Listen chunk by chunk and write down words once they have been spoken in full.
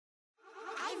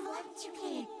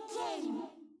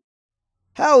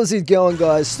How's it going,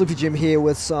 guys? Sleepy Jim here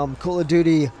with some Call of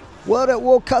Duty World at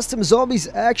War Custom Zombies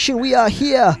action. We are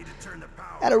here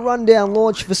at a rundown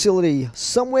launch facility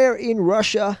somewhere in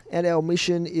Russia, and our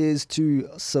mission is to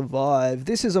survive.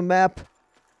 This is a map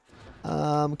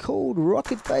called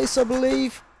Rocket Base, I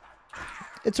believe.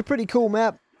 It's a pretty cool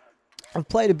map. I've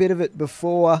played a bit of it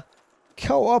before,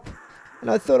 co-op, and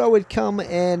I thought I would come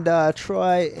and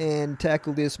try and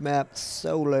tackle this map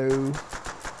solo.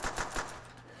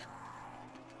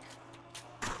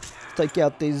 Take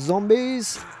out these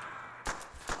zombies.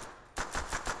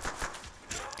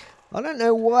 I don't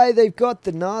know why they've got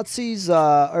the Nazis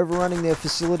overrunning their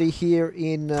facility here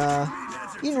in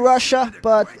Russia,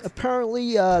 but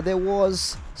apparently there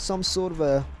was some sort of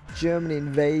a German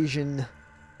invasion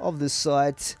of the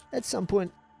site at some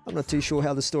point. I'm not too sure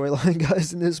how the storyline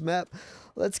goes in this map.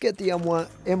 Let's get the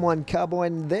M1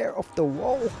 carbine there off the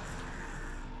wall.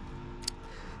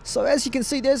 So as you can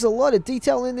see, there's a lot of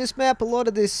detail in this map. A lot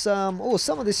of this, some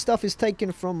of this stuff is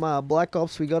taken from Black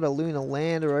Ops. We got a lunar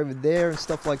lander over there and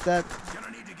stuff like that.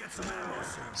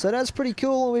 So that's pretty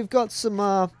cool. We've got some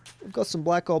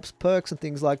Black Ops perks and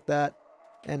things like that.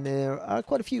 And there are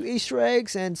quite a few Easter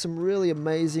eggs and some really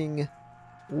amazing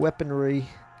weaponry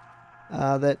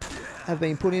that have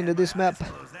been put into this map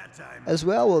as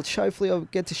well. Which hopefully I'll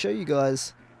get to show you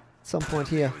guys at some point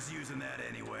here.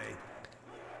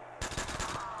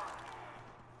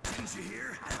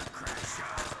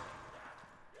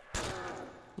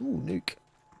 Ooh, nuke.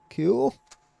 Cool.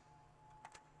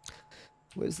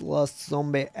 Where's the last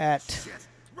zombie at?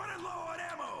 Running low on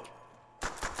ammo.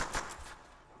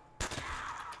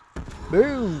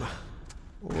 Boom.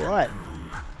 Alright.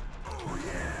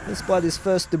 Let's buy this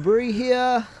first debris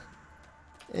here.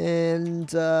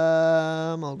 And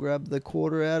I'll grab the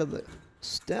quarter out of the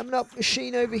stamina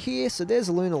machine over here. So there's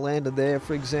a lunar lander there,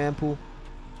 for example.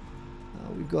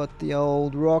 We've got the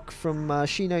old rock from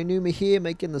Shino Numa here,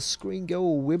 making the screen go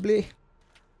all wibbly.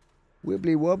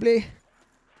 Wibbly wobbly.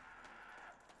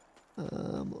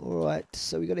 Alright,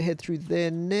 so we got to head through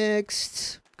there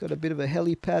next. Got a bit of a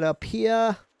helipad up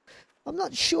here. I'm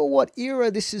not sure what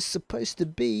era this is supposed to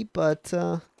be, but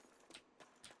I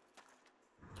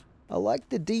like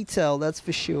the detail, that's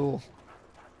for sure.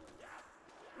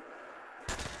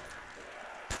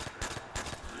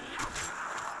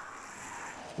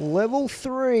 Level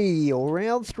 3, or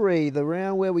round 3, the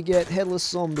round where we get headless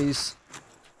zombies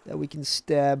that we can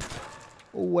stab.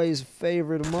 Always a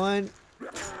favorite of mine.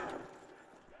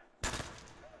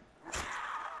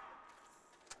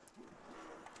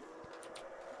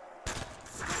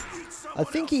 I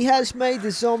think he has made the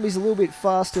zombies a little bit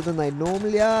faster than they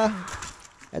normally are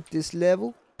at this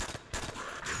level.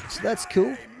 So that's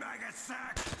cool.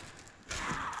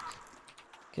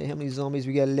 Okay, how many zombies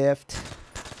we got left?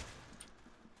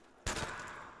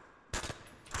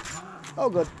 Oh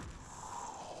god.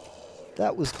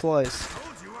 That was close.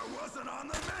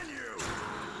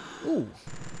 Ooh.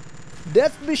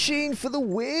 Death machine for the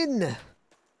win!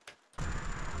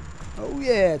 Oh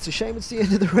yeah, it's a shame it's the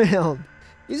end of the round.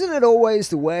 Isn't it always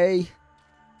the way?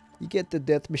 You get the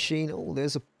death machine. Oh,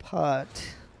 there's a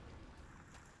part.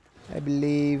 I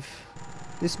believe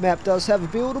this map does have a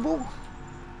buildable,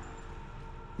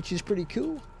 which is pretty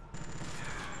cool.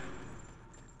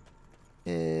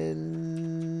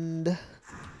 And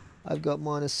I've got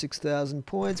minus 6,000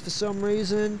 points for some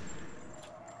reason.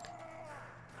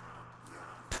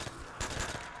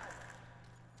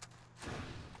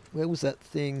 Where was that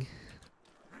thing?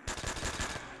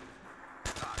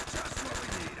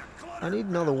 I need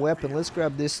another weapon. Let's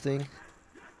grab this thing.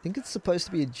 I think it's supposed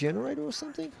to be a generator or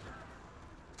something.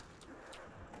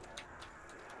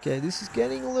 Okay, this is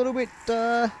getting a little bit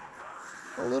on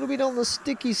the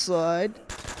sticky side.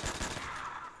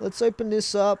 Let's open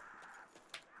this up.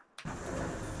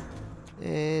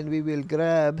 And we will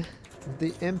grab the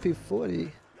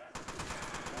MP40.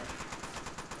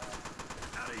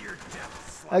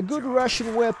 A good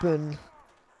Russian weapon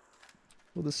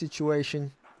for the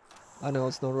situation. I know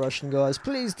it's not Russian, guys.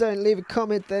 Please don't leave a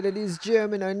comment that it is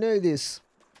German. I know this.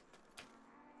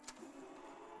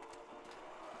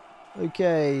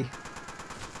 Okay.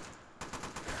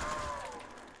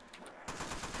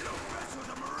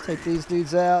 Take these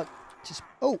dudes out. Just...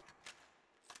 Oh!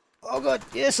 Oh god,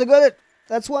 yes, I got it!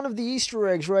 That's one of the Easter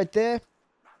eggs right there.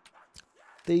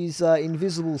 These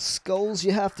invisible skulls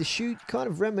you have to shoot. Kind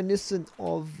of reminiscent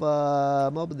of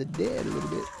Mob of the Dead a little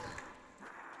bit.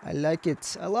 I like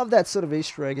it. I love that sort of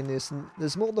Easter egg in this. And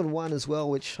there's more than one as well,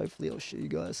 which hopefully I'll show you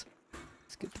guys.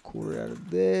 Let's get the quarter out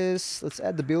of this. Let's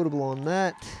add the buildable on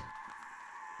that.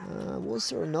 Was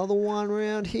there another one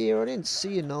around here? I didn't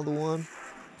see another one.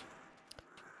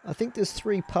 I think there's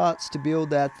 3 parts to build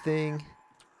that thing.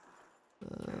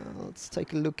 Let's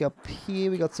take a look up here.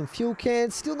 We got some fuel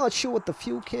cans. Still not sure what the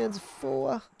fuel cans are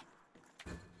for.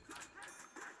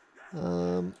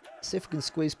 See if we can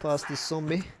squeeze past this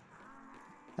zombie.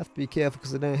 Have to be careful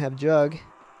because I don't have jug.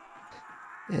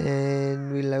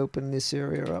 And we'll open this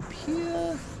area up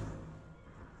here.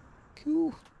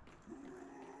 Cool.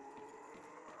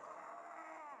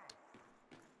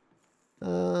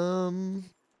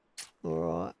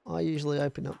 Alright, I usually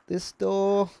open up this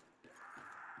door.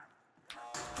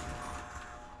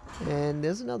 And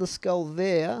there's another skull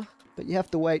there, but you have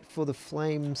to wait for the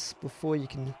flames before you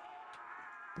can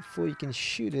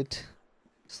shoot it.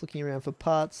 Just looking around for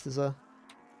parts. There's a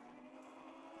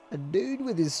dude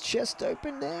with his chest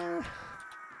open there.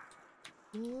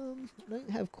 I don't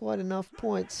have quite enough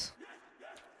points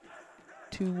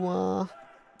to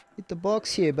hit the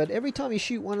box here, but every time you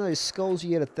shoot one of those skulls you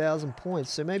get 1,000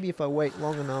 points. So maybe if I wait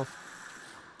long enough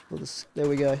for this, there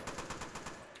we go.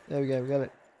 There we go, we got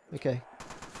it. Okay.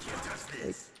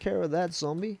 Take care of that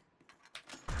zombie.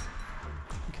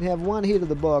 You can have one hit of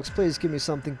the box. Please give me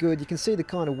something good. You can see the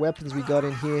kind of weapons we got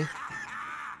in here.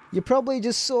 You probably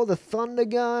just saw the thunder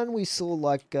gun. We saw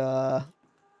like the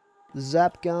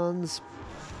zap guns.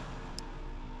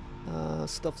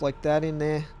 Stuff like that in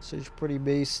there. So it's pretty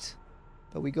beast.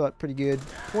 But we got pretty good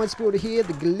points builder here.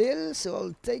 The Glil, so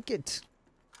I'll take it.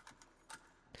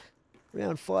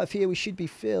 Round 5 here. We should be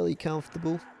fairly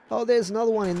comfortable. Oh, there's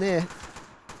another one in there.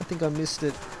 I think I missed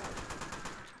it.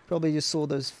 Probably just saw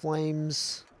those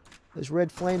flames. Those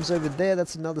red flames over there.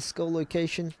 That's another skull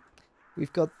location.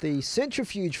 We've got the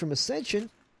centrifuge from Ascension,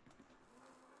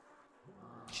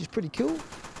 which is pretty cool.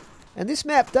 And this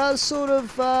map does sort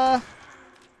of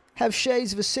have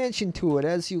shades of Ascension to it,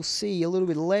 as you'll see a little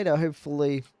bit later,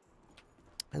 hopefully,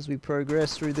 as we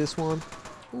progress through this one.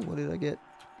 Ooh, what did I get?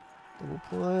 Double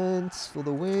points for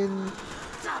the win.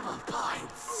 Double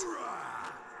points.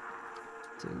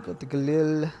 So we've got the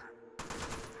Galil.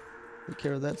 Take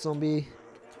care of that zombie.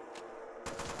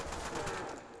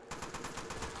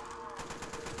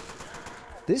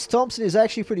 This Thompson is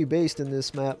actually pretty beast in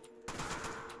this map. I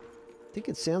think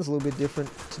it sounds a little bit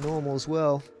different to normal as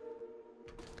well.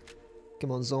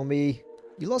 Come on, zombie.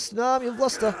 You lost an arm, you've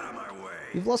lost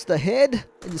a head,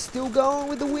 and you're still going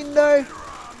with the window.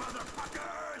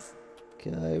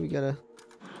 Okay, we gotta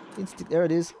instant. There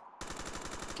it is.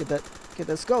 Get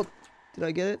that skull. Did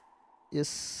I get it?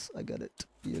 Yes, I got it.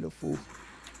 Beautiful.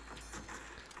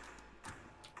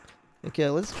 Okay,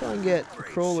 let's try and get a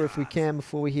crawler if we can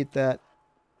before we hit that.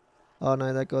 Oh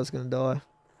no, that guy's gonna die.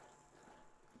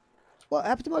 What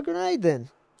happened to my grenade then?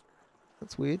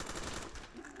 That's weird.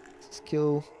 Let's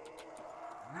kill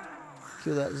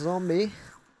that zombie.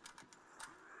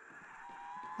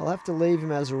 I'll have to leave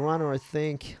him as a runner, I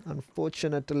think,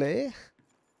 unfortunately.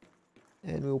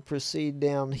 And we'll proceed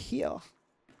down here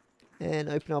and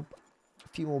open up a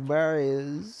few more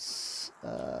barriers.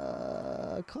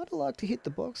 I kind of like to hit the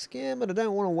box again, but I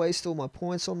don't want to waste all my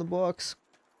points on the box,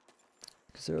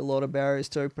 because there are a lot of barriers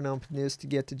to open up in this to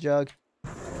get to Jug.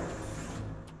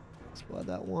 Let's buy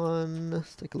that one.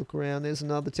 Let's take a look around. There's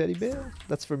another teddy bear.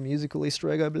 That's for a musical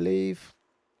Easter egg, I believe.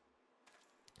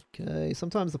 Okay,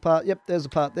 sometimes the part... Yep, there's a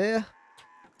part there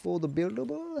for the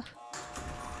buildable.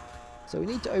 So we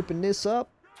need to open this up.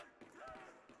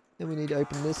 Then we need to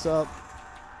open this up.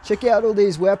 Check out all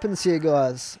these weapons here,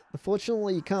 guys.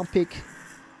 Unfortunately, you can't pick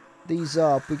these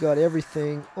up. We got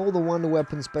everything. All the wonder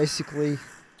weapons, basically.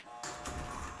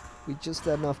 We just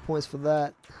had enough points for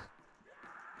that.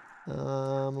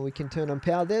 We can turn on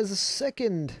power. There's a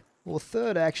second, or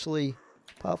third actually,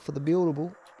 part for the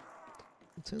buildable.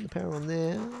 We'll turn the power on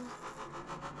there.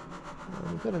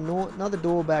 We've got another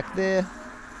door back there.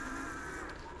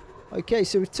 Okay,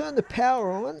 so we've turned the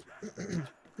power on.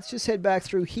 Let's just head back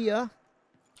through here.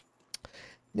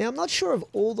 Now, I'm not sure of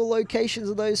all the locations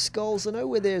of those skulls. I know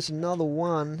where there's another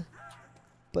one,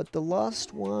 but the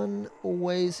last one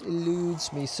always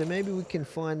eludes me, so maybe we can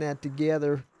find that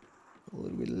together a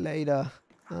little bit later.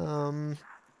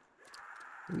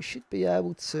 We should be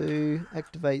able to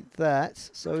activate that.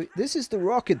 So this is the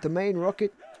rocket, the main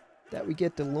rocket that we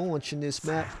get to launch in this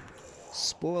map.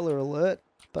 Spoiler alert.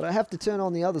 But I have to turn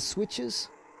on the other switches.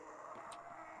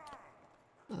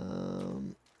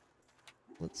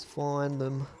 Let's find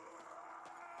them.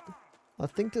 I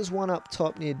think there's one up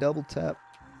top near double tap.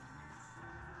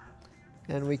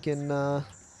 And we can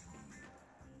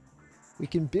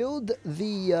build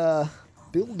the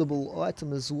buildable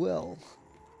item as well.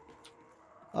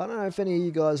 I don't know if any of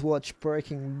you guys watch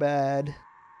Breaking Bad,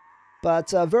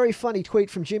 but a very funny tweet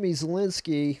from Jimmy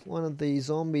Zielinski, one of the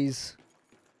zombies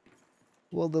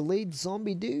well, the lead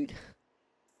zombie dude,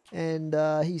 and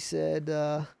he said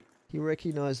he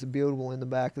recognized the buildable in the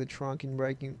back of the trunk in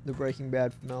the Breaking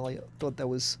Bad finale. I thought that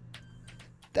was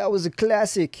a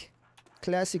classic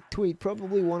tweet,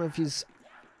 probably one of his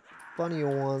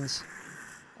funnier ones.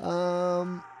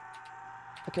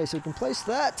 Okay, so we can place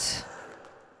that.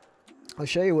 I'll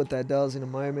show you what that does in a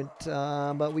moment,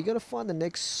 but we got to find the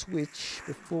next switch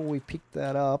before we pick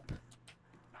that up.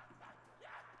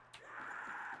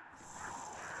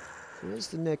 Where's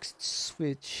the next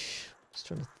switch? Just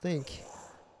trying to think.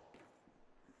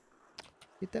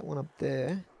 Get that one up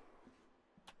there.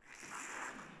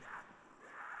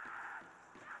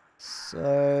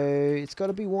 So it's got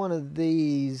to be one of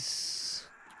these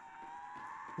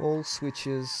wall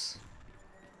switches.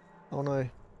 Oh no.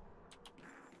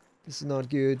 This is not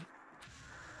good.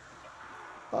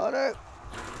 Oh no.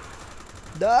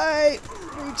 Die!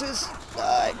 Brutus!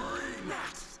 Die!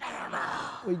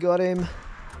 We got him.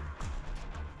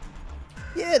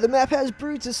 Yeah, the map has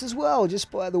Brutus as well,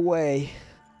 just by the way.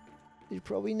 You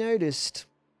probably noticed.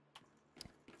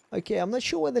 Okay, I'm not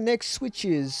sure where the next switch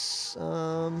is.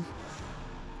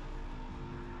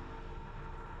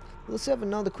 Let's have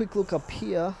another quick look up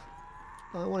here.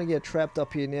 I don't want to get trapped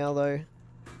up here now, though.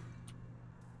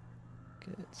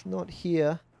 Okay, it's not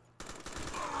here.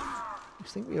 I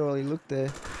think we already looked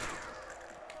there.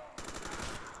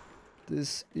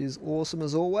 This is awesome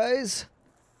as always.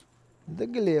 The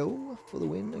Galil for the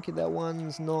win. Okay, that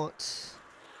one's not...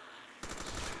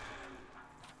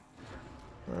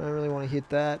 I don't really want to hit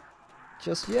that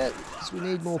just yet, because we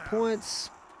need more points.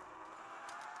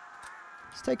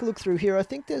 Let's take a look through here. I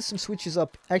think there's some switches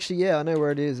up. Actually, yeah, I know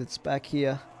where it is. It's back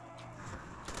here.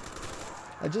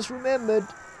 I just remembered.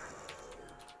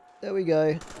 There we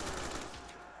go.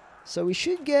 So we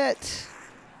should get...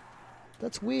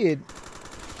 That's weird.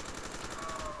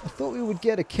 I thought we would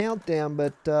get a countdown,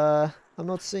 but I'm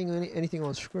not seeing anything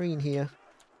on screen here.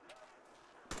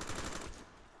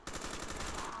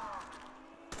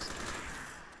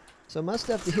 So I must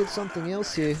have to hit something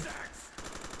else here.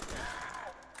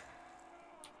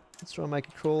 Let's try and make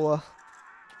a crawler.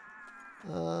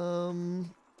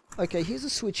 Okay, here's a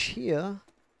switch here.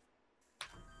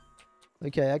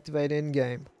 Okay, activate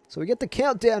endgame. So we get the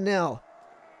countdown now.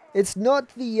 It's not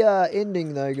the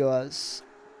ending though, guys.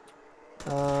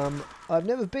 I've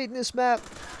never beaten this map.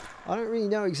 I don't really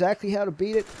know exactly how to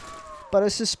beat it, but I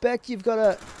suspect you've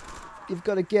got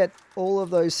to get all of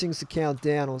those things to count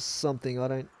down or something. I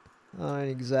don't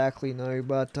exactly know,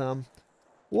 but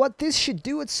what this should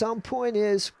do at some point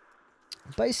is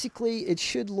basically it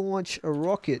should launch a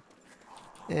rocket,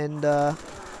 and I'm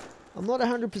not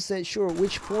 100% sure at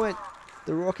which point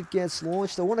the rocket gets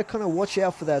launched. I want to kind of watch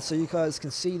out for that so you guys can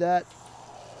see that,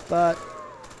 but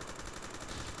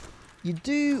you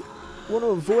do want to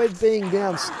avoid being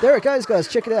down. There it goes, guys.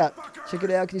 Check it out. Check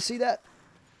it out. Can you see that?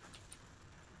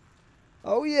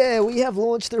 Oh yeah, we have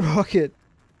launched the rocket.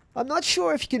 I'm not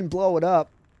sure if you can blow it up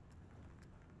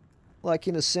like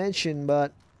in Ascension,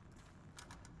 but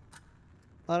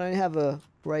I don't have a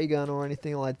ray gun or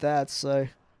anything like that, so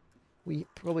we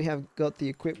probably haven't got the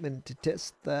equipment to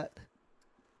test that.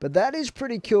 But that is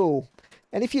pretty cool.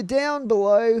 And if you're down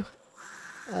below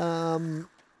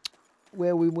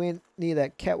where we went near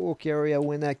that catwalk area,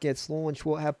 when that gets launched,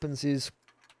 what happens is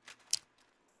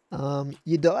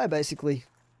you die basically.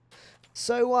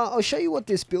 So I'll show you what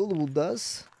this buildable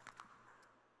does.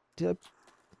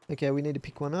 Okay, we need to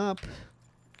pick one up.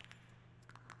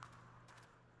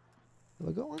 Have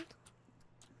I got one?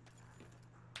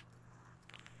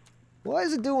 Why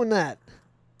is it doing that?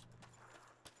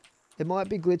 It might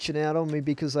be glitching out on me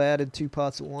because I added two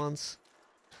parts at once.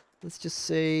 Let's just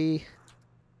see.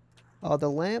 Oh, the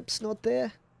lamp's not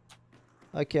there?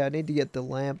 Okay, I need to get the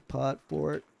lamp part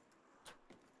for it.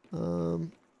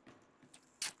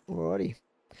 Alrighty.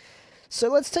 So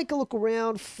let's take a look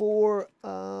around for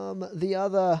the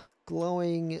other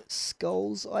glowing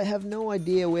skulls. I have no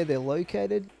idea where they're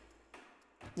located.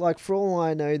 Like, for all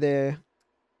I know, they're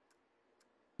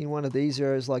in one of these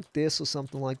areas like this or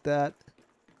something like that.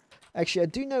 Actually, I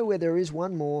do know where there is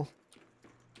one more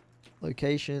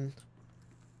location.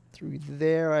 Through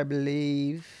there, I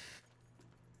believe.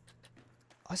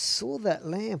 I saw that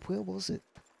lamp. Where was it?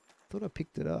 Thought I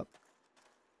picked it up.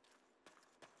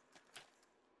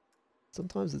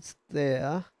 Sometimes it's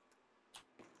there.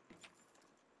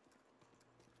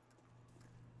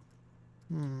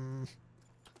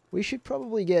 We should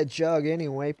probably get Jug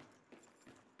anyway.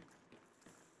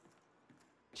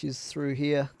 Which is through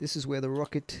here. This is where the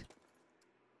rocket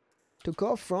took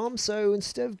off from. So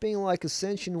instead of being like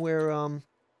Ascension where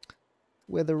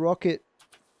the rocket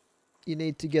you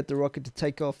need to get the rocket to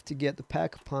take off to get the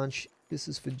pack-a-punch. This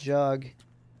is for Jug.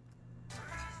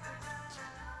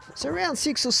 So around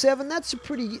 6 or 7, that's a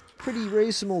pretty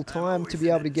reasonable time to be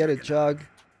able to get a Jug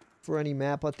for any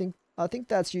map. I think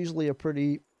that's usually a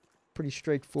pretty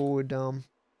straightforward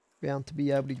round to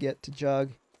be able to get to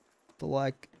Jug for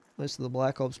like most of the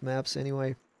Black Ops maps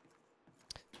anyway.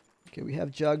 Okay, we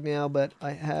have Jug now, but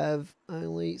I have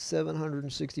only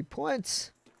 760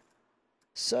 points.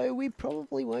 So we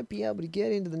probably won't be able to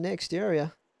get into the next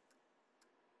area.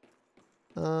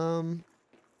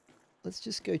 Let's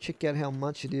just go check out how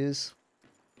much it is.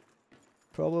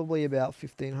 Probably about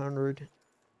 1,500.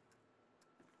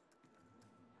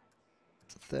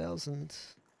 It's 1,000.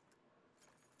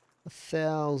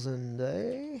 1,000,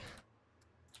 eh?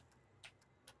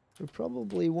 We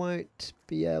probably won't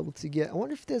be able to get... I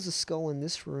wonder if there's a skull in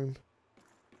this room.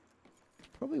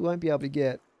 Probably won't be able to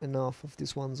get enough of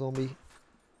this one zombie.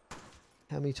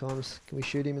 How many times can we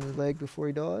shoot him in the leg before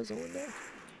he dies, I wonder?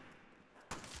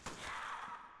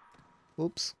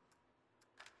 Oops.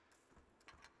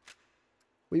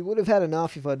 We would have had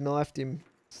enough if I'd knifed him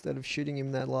instead of shooting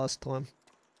him that last time.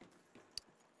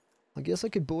 I guess I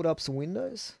could board up some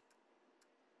windows.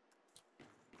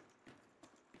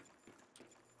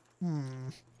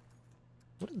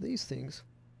 What are these things?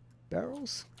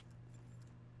 Barrels?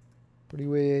 Pretty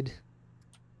weird.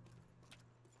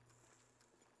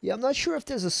 Yeah, I'm not sure if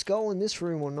there's a skull in this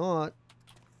room or not.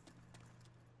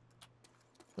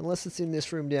 Unless it's in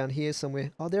this room down here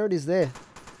somewhere. Oh, there it is there.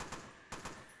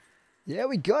 Yeah,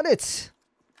 we got it!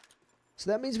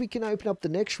 So that means we can open up the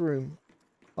next room.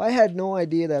 I had no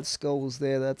idea that skull was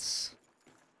there. That's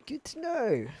good to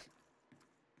know.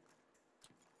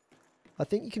 I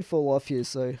think you can fall off here,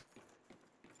 so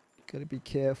gotta be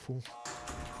careful.